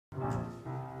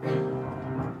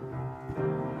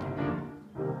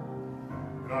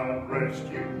Rest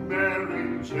you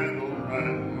merry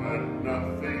gentlemen, let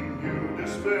nothing you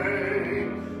dismay.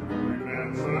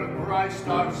 Remember Christ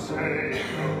our Savior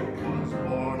was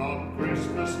born on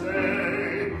Christmas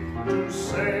Day to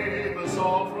save us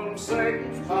all from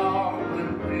Satan's power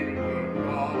when we were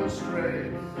gone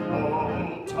astray.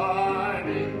 Oh,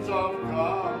 tidings of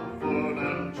comfort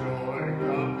and joy,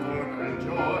 comfort and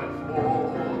joy.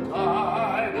 Oh,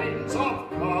 tidings of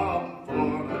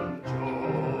comfort and joy.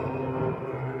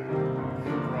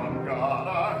 From God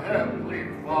our Heavenly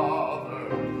Father,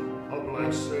 a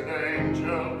blessed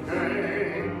angel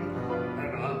came,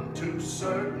 and unto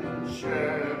certain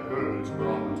shepherds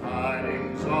brought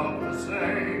tidings of the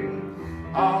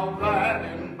same, how that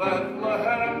in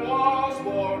Bethlehem was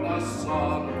born a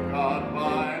Son of God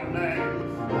by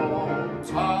name. Oh,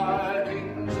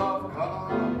 tidings of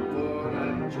comfort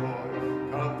and joy,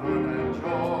 comfort and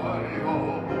joy.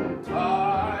 Oh,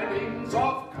 tidings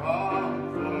of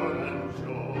comfort and joy.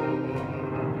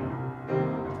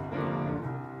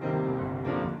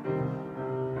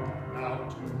 Now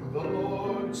to the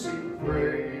Lord sing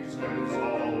praises,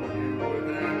 all you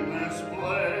within this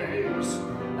place,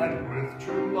 and with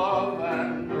true love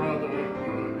and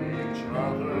brotherhood each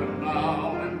other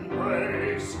now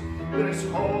embrace. This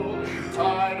holy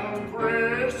tide of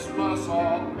Christmas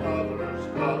all others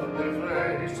doth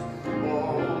deface.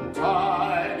 Oh,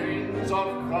 tidings of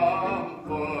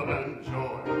comfort and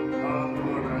joy,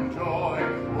 comfort and joy.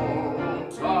 Oh,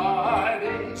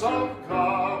 tidings of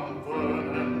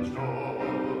comfort and joy.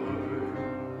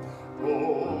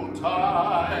 Oh,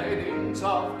 tidings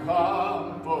of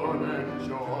comfort and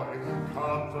joy,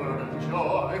 comfort and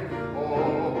joy.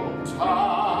 Oh,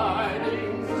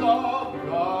 tidings of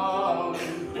comfort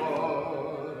and joy.